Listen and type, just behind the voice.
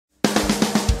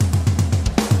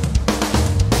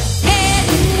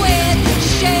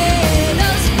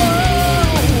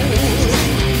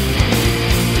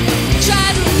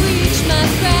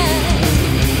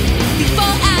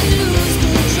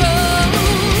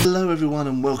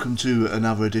everyone, and welcome to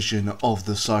another edition of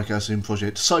the Psychosin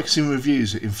project. Psychosin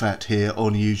reviews, in fact, here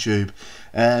on YouTube.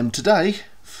 Today,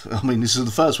 I mean, this is the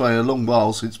first way in a long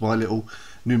while since my little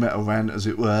new metal rant, as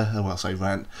it were. Well, I say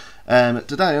rant.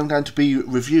 Today I'm going to be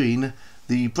reviewing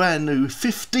the brand new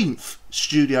 15th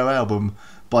studio album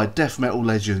by death metal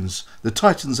legends, the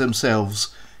Titans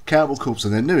themselves, Cannibal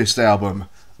and their newest album,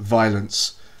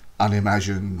 Violence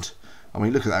Unimagined. I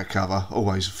mean, look at that cover,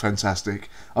 always fantastic.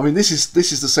 I mean, this is the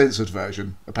censored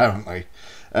version, apparently.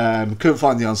 Couldn't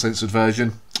find the uncensored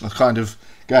version. I'll kind of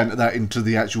go into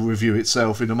the actual review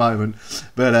itself in a moment.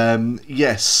 But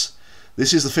yes,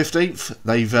 this is the 15th.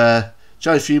 They've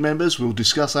shown a few members. We'll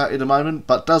discuss that in a moment.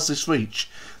 But does this reach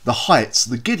the heights,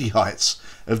 the giddy heights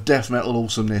of death metal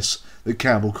awesomeness that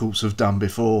Cannibal Corpse have done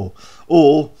before?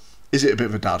 Or is it a bit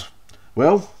of a dud?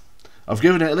 Well, I've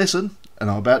given it a listen, and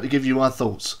I'm about to give you my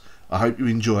thoughts. I hope you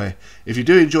enjoy. If you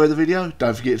do enjoy the video,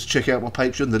 don't forget to check out my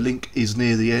Patreon. The link is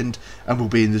near the end and will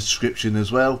be in the description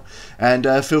as well. And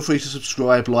feel free to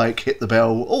subscribe, like, hit the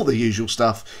bell, all the usual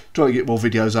stuff. Try to get more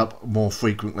videos up more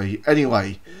frequently.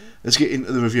 Anyway, let's get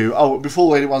into the review. Oh,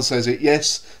 before anyone says it,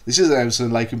 yes, this is an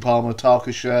Emerson, Lake and Palmer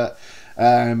Tarka shirt.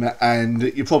 And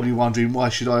you're probably wondering, why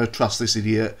should I trust this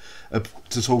idiot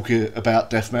to talk about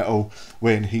death metal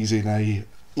when he's in a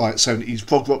like 70s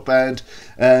prog rock band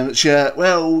shirt?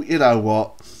 Well, you know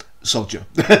what, sod you.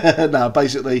 No,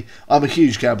 basically I'm a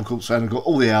huge Cannibal Corpse fan. I've got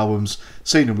all the albums,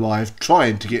 seen them live,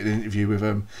 trying to get an interview with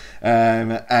them,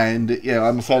 and yeah,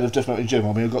 I'm a fan of death metal in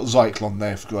general. I mean, I've got Zyklon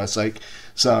there, for Christ's sake,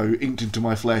 so inked into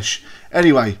my flesh.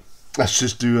 Anyway, let's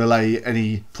just do allay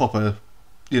any proper,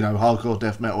 you know, hardcore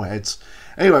death metal heads.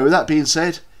 Anyway, with that being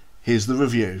said, here's the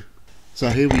review. So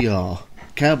here we are,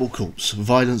 Cannibal Corpse,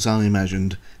 Violence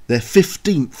Unimagined, their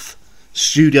 15th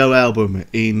studio album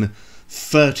in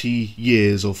 30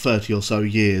 years, or 30 or so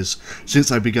years, since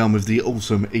they began with the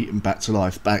awesome Eaten Back to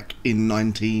Life back in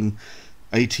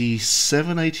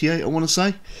 1987, 88 I want to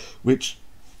say, which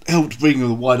helped bring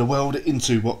the wider world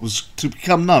into what was to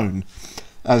become known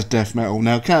as death metal.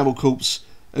 Now, Cannibal Corpse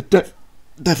are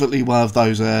definitely one of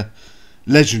those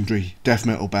legendary death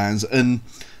metal bands, and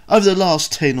over the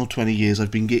last 10 or 20 years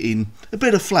I've been getting a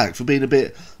bit of flack for being a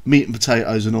bit meat and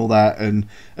potatoes and all that, and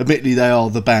admittedly they are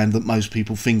the band that most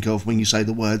people think of when you say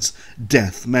the words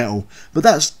death metal, but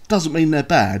that doesn't mean they're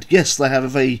bad. Yes, they have a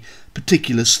very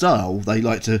particular style. They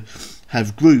like to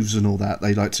have grooves and all that,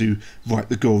 they like to write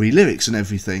the gory lyrics and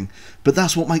everything, but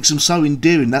that's what makes them so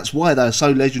endearing. That's why they're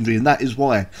so legendary, and that is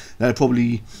why they're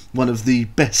probably one of the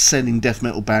best selling death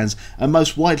metal bands and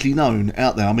most widely known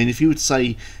out there. I mean, if you would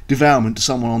say Devourment to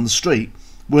someone on the street,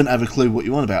 wouldn't have a clue what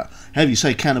you're on about. However, you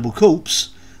say Cannibal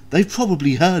Corpse, they've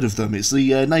probably heard of them. It's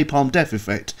the Napalm Death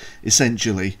effect,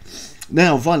 essentially.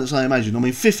 Now, Violence Unimagined, I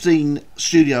mean, 15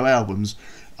 studio albums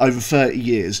over 30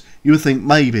 years, you would think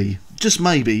maybe, just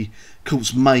maybe,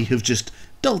 Corpse may have just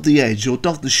dulled the edge or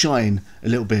dulled the shine a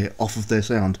little bit off of their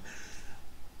sound.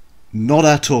 Not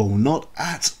at all, not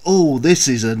at all. This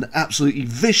is an absolutely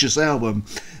vicious album.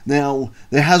 Now,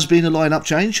 there has been a lineup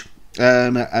change,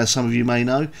 as some of you may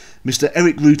know. Mr.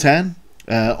 Eric Rutan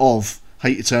of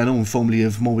Hate Eternal and formerly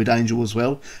of Morbid Angel as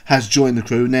well, has joined the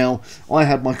crew. Now, I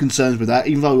had my concerns with that,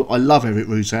 even though I love Eric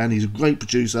Rutan. He's a great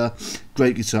producer,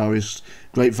 great guitarist,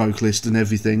 great vocalist and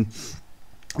everything.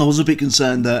 I was a bit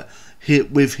concerned that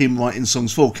with him writing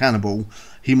songs for Cannibal,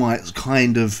 he might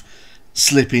kind of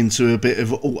slip into a bit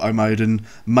of auto mode and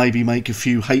maybe make a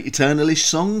few Hate Eternal-ish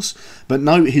songs, but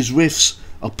no, his riffs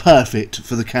are perfect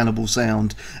for the Cannibal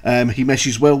sound. He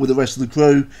meshes well with the rest of the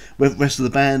crew, with the rest of the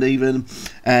band even,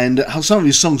 and some of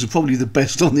his songs are probably the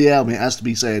best on the album, it has to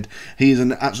be said. He is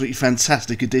an absolutely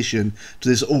fantastic addition to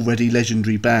this already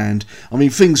legendary band. I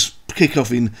mean, things kick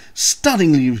off in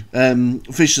stunningly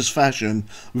vicious fashion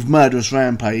with Murderous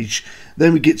Rampage.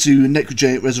 Then we get to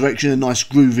Necrogenic Resurrection, a nice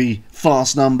groovy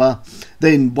fast number.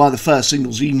 Then one of the first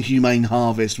singles, Inhumane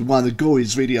Harvest, with one of the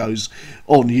goriest videos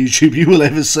on YouTube you will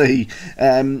ever see.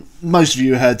 Most of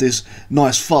you heard this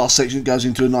nice fast section that goes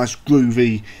into a nice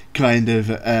groovy kind of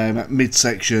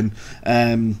midsection.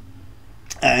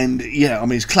 And yeah, I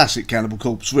mean, it's classic Cannibal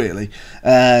Corpse, really.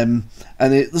 And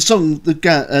the song,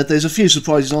 there's a few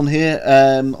surprises on here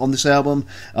on this album.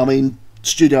 I mean,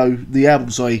 the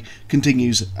album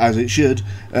continues as it should,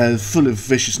 full of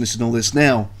viciousness and all this.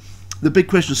 Now, the big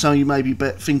question some of you may be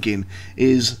thinking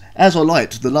is, as I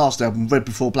liked the last album, Red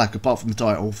Before Black, apart from the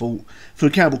title, for a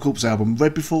Cannibal Corpse album,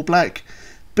 Red Before Black,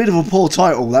 bit of a poor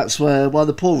title. That's one of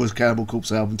the poorest Cannibal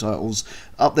Corpse album titles,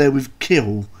 up there with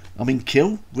Kill. I mean,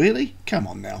 Kill? Really? Come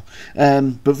on now.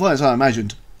 But Violence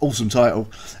Unimagined, awesome title.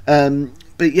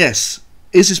 But yes,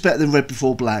 is this better than Red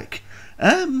Before Black?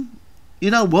 You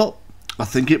know what? I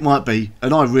think it might be,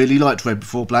 and I really liked Red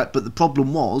Before Black, but the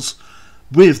problem was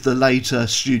with the later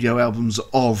studio albums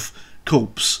of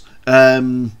Corpse, I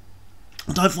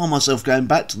don't find myself going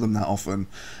back to them that often.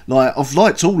 Like, I've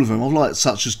liked all of them. I've liked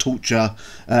such as Torture,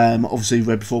 obviously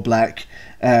Red Before Black,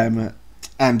 and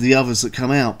the others that come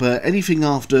out, but anything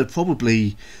after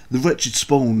probably The Wretched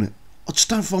Spawn, I just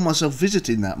don't find myself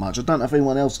visiting that much. I don't know if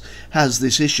anyone else has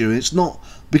this issue. It's not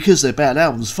because they're bad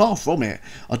albums, far from it.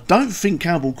 I don't think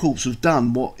Cannibal Corpse have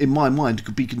done what, in my mind,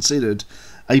 could be considered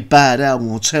a bad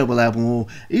album or terrible album or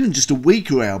even just a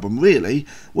weaker album, really.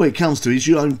 What it comes to is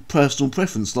your own personal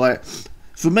preference. Like,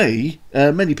 for me,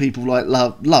 many people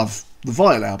love the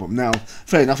Vile album. Now,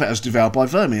 fair enough, it was devoured by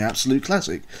vermin, absolute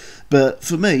classic. But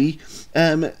for me,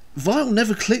 Vile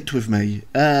never clicked with me.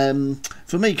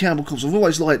 For me, Cannibal Corpse, I've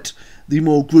always liked the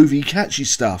more groovy, catchy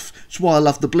stuff. That's why I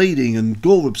love the Bleeding and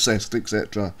Gore Obsessed,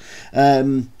 etc.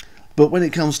 But when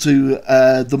it comes to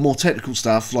the more technical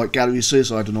stuff, like Gallery of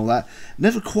Suicide and all that,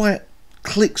 never quite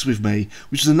clicks with me,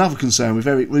 which is another concern with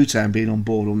Eric Rutan being on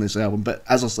board on this album. But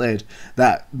as I said,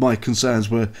 that my concerns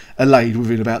were allayed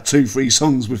within about 2-3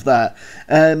 songs with that.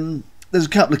 There's a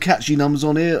couple of catchy numbers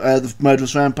on here. The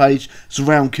Murderous Rampage,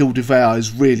 Surround, Kill, Devour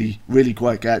is really, really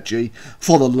quite catchy.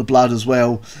 Follow the Blood as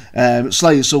well.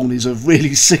 Slay Your Soul is a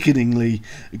really sickeningly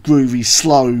groovy,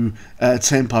 slow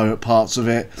tempo at parts of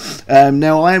it.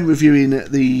 Now, I am reviewing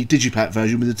the Digipack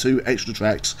version with the 2 extra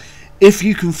tracks. If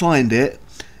you can find it,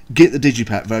 get the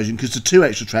Digipack version, because the 2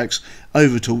 extra tracks,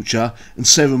 Over Torture and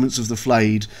Settlements of the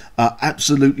Flayed, are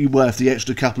absolutely worth the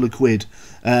extra couple of quid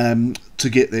to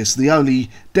get this. The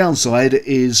only downside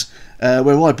is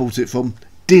where I bought it from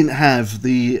didn't have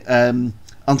the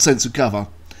uncensored cover,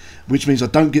 which means I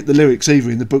don't get the lyrics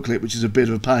either in the booklet, which is a bit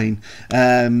of a pain,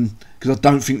 because I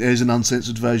don't think there's an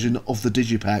uncensored version of the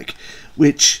Digipack,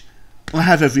 which I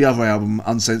have every other album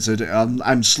uncensored.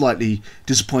 I'm slightly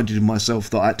disappointed in myself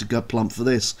that I had to go plump for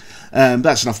this.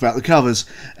 That's enough about the covers.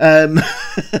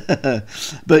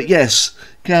 But yes,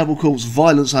 Cannibal Corpse,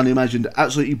 Violence Unimagined,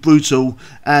 absolutely brutal.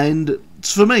 And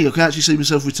for me, I can actually see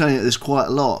myself returning to this quite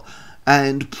a lot.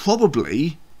 And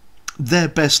probably their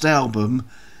best album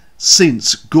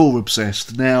since Gore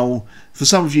Obsessed. Now, for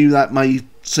some of you that may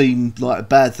seem like a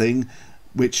bad thing,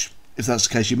 which, if that's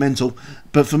the case, you're mental.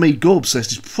 But for me, Gore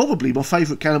Obsessed is probably my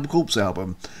favourite Cannibal Corpse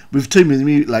album, with Tomb of the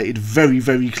Mutilated very,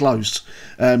 very close.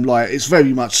 Like, it's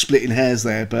very much splitting hairs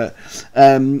there, but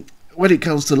when it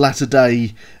comes to latter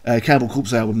day Cannibal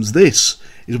Corpse albums, this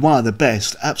is one of the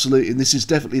best, absolutely, and this is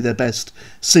definitely their best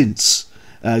since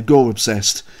Gore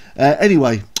Obsessed.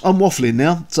 Anyway, I'm waffling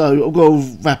now, so I'm going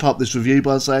to wrap up this review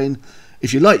by saying,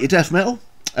 if you like your death metal,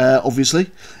 obviously,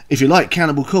 if you like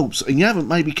Cannibal Corpse and you haven't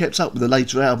maybe kept up with the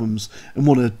later albums and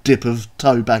want to dip a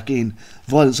toe back in,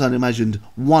 Violence Unimagined,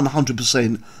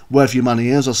 100% worth your money.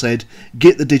 As I said,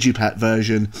 get the Digipack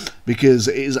version, because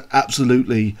it is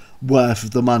absolutely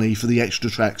worth the money for the extra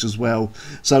tracks as well.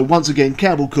 So once again,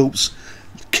 Cannibal Corpse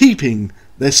keeping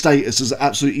their status as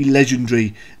absolutely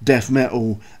legendary death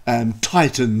metal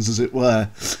titans, as it were.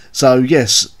 So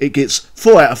yes, it gets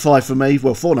 4 out of 5 for me.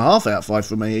 Well, 4.5 out of 5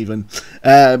 for me even.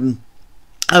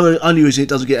 Only reason it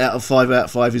doesn't get out of 5 out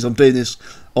of 5 is I'm doing this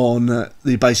on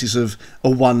the basis of a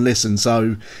 1 listen,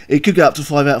 so it could go up to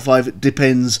 5 out of 5. It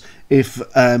depends if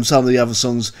some of the other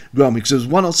songs grow on me, because there's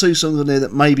 1 or 2 songs on there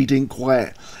that maybe didn't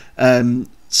quite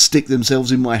stick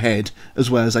themselves in my head as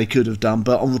well as they could have done,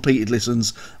 but on repeated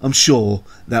listens I'm sure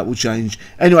that will change.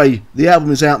 Anyway, the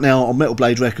album is out now on Metal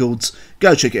Blade Records.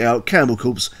 Go check it out. Cannibal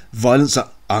Corpse, Violence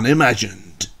Unimagined.